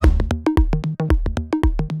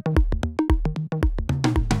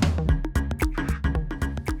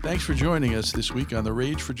Thanks for joining us this week on the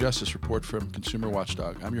Rage for Justice report from Consumer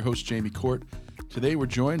Watchdog. I'm your host, Jamie Court. Today we're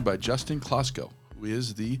joined by Justin Klosko, who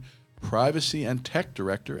is the Privacy and Tech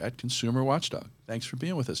Director at Consumer Watchdog. Thanks for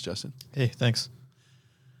being with us, Justin. Hey, thanks.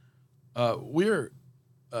 We're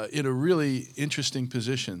in a really interesting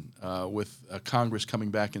position with Congress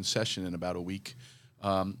coming back in session in about a week,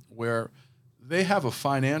 where they have a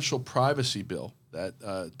financial privacy bill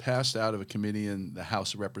that passed out of a committee in the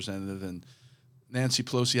House of Representatives, and Nancy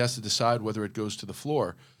Pelosi has to decide whether it goes to the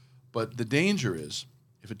floor. But the danger is,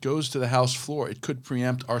 if it goes to the House floor, it could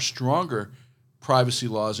preempt our stronger privacy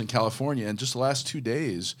laws in California. And just the last 2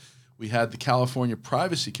 days, we had the California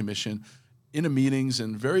Privacy Commission in a meetings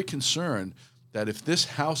and very concerned that if this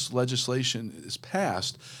House legislation is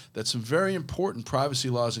passed, that some very important privacy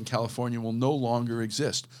laws in California will no longer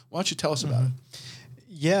exist. Why don't you tell us about it?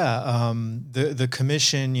 Yeah, the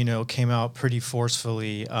commission, came out pretty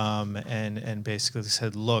forcefully and basically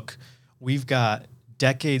said, look, we've got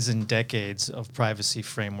decades and decades of privacy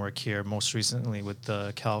framework here, most recently with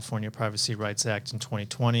the California Privacy Rights Act in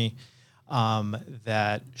 2020,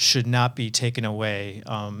 that should not be taken away,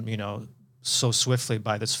 so swiftly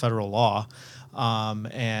by this federal law,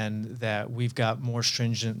 and that we've got more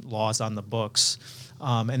stringent laws on the books,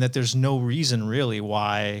 and that there's no reason really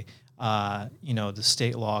why the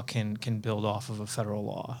state law can build off of a federal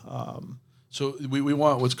law. So we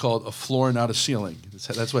want what's called a floor, not a ceiling.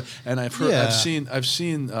 That's what. And I've heard, Yeah. I've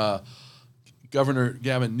seen Governor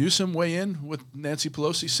Gavin Newsom weigh in with Nancy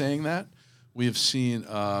Pelosi saying that. We have seen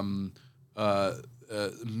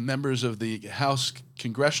members of the House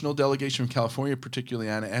congressional delegation from California, particularly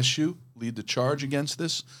Anna Eshoo, lead the charge against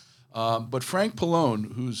this. But Frank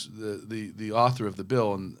Pallone, who's the author of the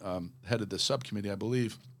bill and head of the subcommittee, I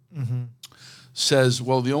believe, says,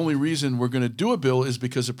 well, the only reason we're going to do a bill is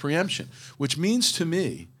because of preemption, which means to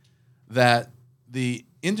me that the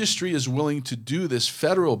industry is willing to do this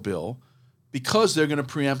federal bill because they're going to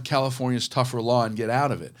preempt California's tougher law and get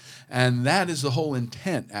out of it. And that is the whole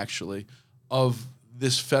intent, actually, of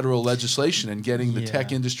this federal legislation and getting the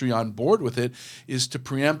tech industry on board with it is to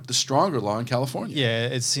preempt the stronger law in California. Yeah,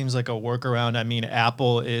 it seems like a workaround. I mean,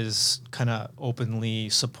 Apple is kind of openly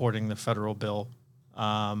supporting the federal bill.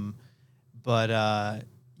 And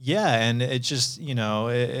it just,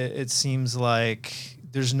 it seems like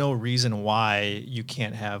there's no reason why you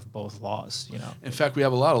can't have both laws, In fact, we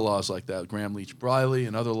have a lot of laws like that, Graham-Leach-Bliley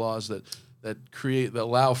and other laws that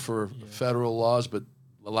allow for federal laws, but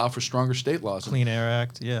allow for stronger state laws. Clean Air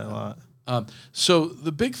Act, a lot. So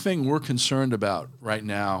the big thing we're concerned about right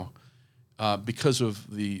now, because of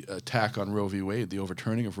the attack on Roe v. Wade, the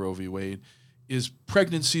overturning of Roe v. Wade, is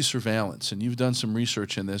pregnancy surveillance. And you've done some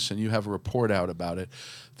research in this, and you have a report out about it.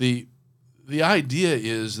 The idea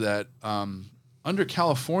is that under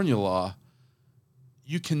California law,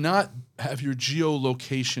 you cannot have your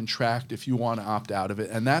geolocation tracked if you want to opt out of it,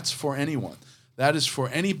 and that's for anyone. That is for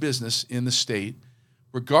any business in the state,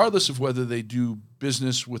 regardless of whether they do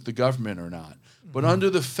business with the government or not. But under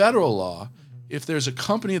the federal law, if there's a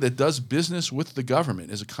company that does business with the government,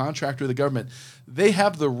 is a contractor of the government, they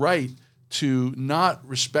have the right to not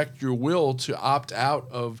respect your will to opt out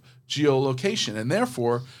of geolocation. And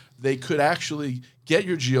therefore, they could actually get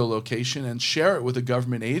your geolocation and share it with a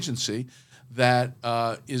government agency that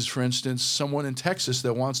is, for instance, someone in Texas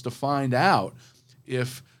that wants to find out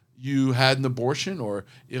if you had an abortion or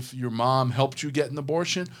if your mom helped you get an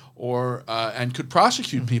abortion, or and could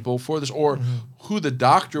prosecute people for this, or who the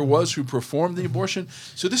doctor was who performed the abortion.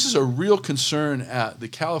 So this is a real concern. The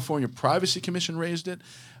California Privacy Commission raised it.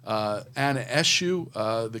 Anna Eshoo,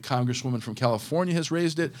 the congresswoman from California, has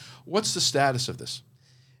raised it. What's the status of this?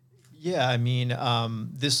 Yeah, I mean,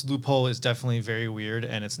 this loophole is definitely very weird,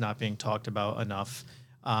 and it's not being talked about enough.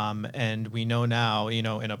 And we know now,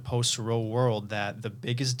 in a post-Roe world, that the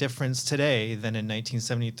biggest difference today than in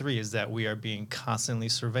 1973 is that we are being constantly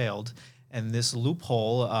surveilled. And this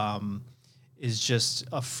loophole is just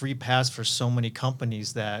a free pass for so many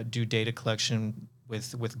companies that do data collection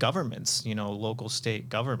with governments, local state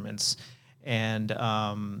governments. And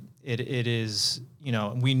it is,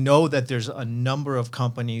 we know that there's a number of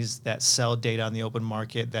companies that sell data on the open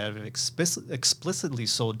market that have explicitly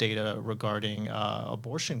sold data regarding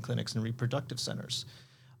abortion clinics and reproductive centers.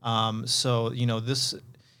 So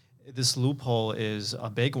this loophole is a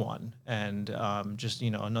big one, and just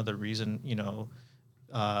another reason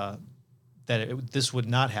that this would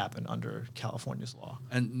not happen under California's law.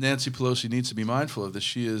 And Nancy Pelosi needs to be mindful of this.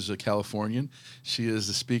 She is a Californian. She is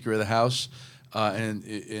the Speaker of the House,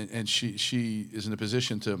 and she is in a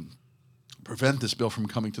position to prevent this bill from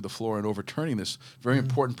coming to the floor and overturning this very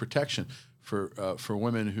important protection for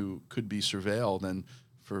women who could be surveilled, and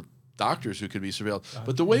for doctors who could be surveilled.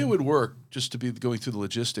 But the way it would work, just to be going through the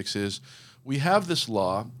logistics, is we have this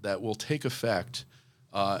law that will take effect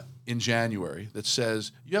in January that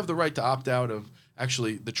says you have the right to opt out of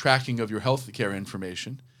actually the tracking of your health care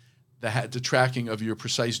information, the tracking of your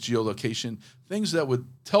precise geolocation, things that would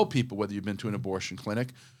tell people whether you've been to an abortion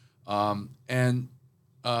clinic, and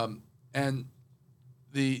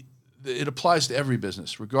it applies to every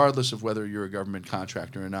business, regardless of whether you're a government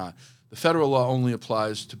contractor or not. The federal law only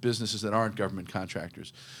applies to businesses that aren't government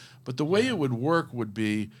contractors. But the way it would work would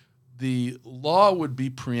be the law would be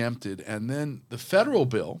preempted, and then the federal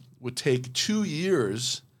bill would take 2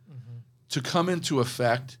 years to come into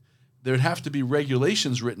effect. There'd have to be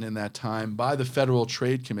regulations written in that time by the Federal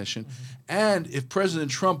Trade Commission. And if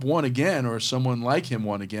President Trump won again, or someone like him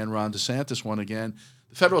won again, Ron DeSantis won again,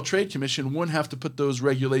 the Federal Trade Commission wouldn't have to put those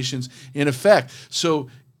regulations in effect. So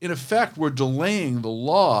in effect, we're delaying the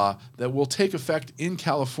law that will take effect in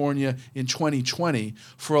California in 2020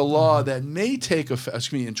 for a law that may take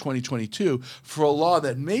effect, in 2022, for a law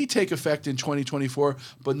that may take effect in 2024,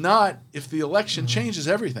 but not if the election changes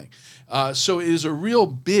everything. So it is a real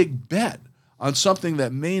big bet on something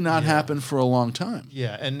that may not happen for a long time.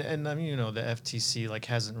 Yeah, and I mean, the FTC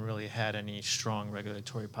hasn't really had any strong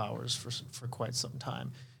regulatory powers for quite some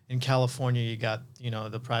time. In California, you got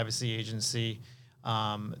the privacy agency.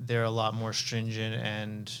 They're a lot more stringent,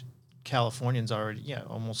 and Californians already,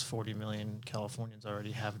 almost 40 million Californians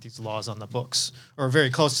already have these laws on the books, or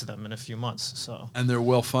very close to them in a few months. So, and they're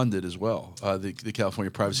well funded as well. The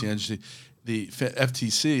California Privacy Agency, the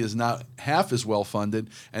FTC is not half as well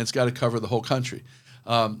funded, and it's got to cover the whole country.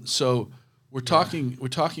 So we're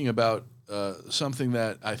talking about something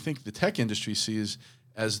that I think the tech industry sees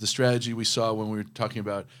as the strategy we saw when we were talking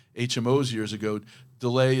about HMOs years ago.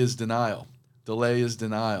 Delay is denial. Delay is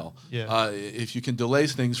denial. Yeah. If you can delay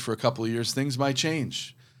things for a couple of years, things might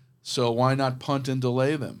change. So why not punt and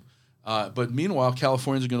delay them? But meanwhile,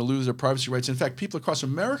 Californians are going to lose their privacy rights. In fact, people across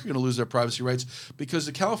America are going to lose their privacy rights because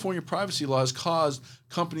the California privacy law has caused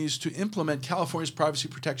companies to implement California's privacy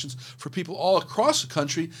protections for people all across the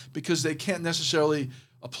country because they can't necessarily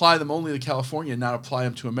apply them only to California and not apply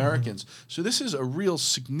them to Americans. So this is a real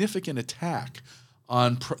significant attack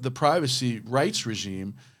on the privacy rights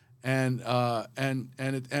regime. And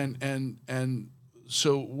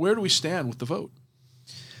so where do we stand with the vote?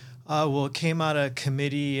 Well, it came out of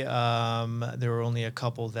committee. There were only a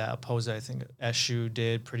couple that opposed it. I think SU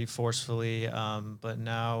did pretty forcefully. But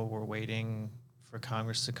now we're waiting for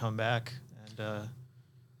Congress to come back and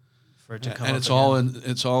for it to come. And it's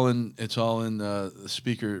all in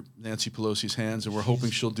Speaker Nancy Pelosi's hands, and we're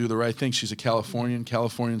hoping she'll do the right thing. She's a Californian.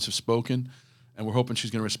 Californians have spoken, and we're hoping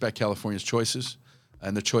she's going to respect California's choices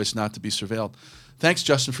and the choice not to be surveilled. Thanks,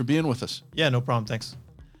 Justin, for being with us. Yeah, no problem. Thanks.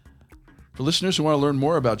 For listeners who want to learn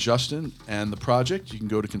more about Justin and the project, you can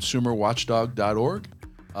go to consumerwatchdog.org.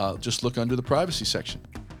 Just look under the privacy section.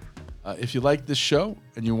 If you like this show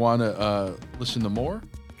and you want to listen to more,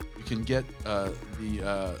 you can get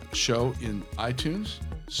the show in iTunes,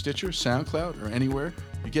 Stitcher, SoundCloud, or anywhere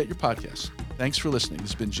you get your podcasts. Thanks for listening.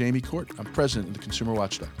 This has been Jamie Court. I'm president of the Consumer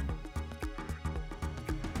Watchdog.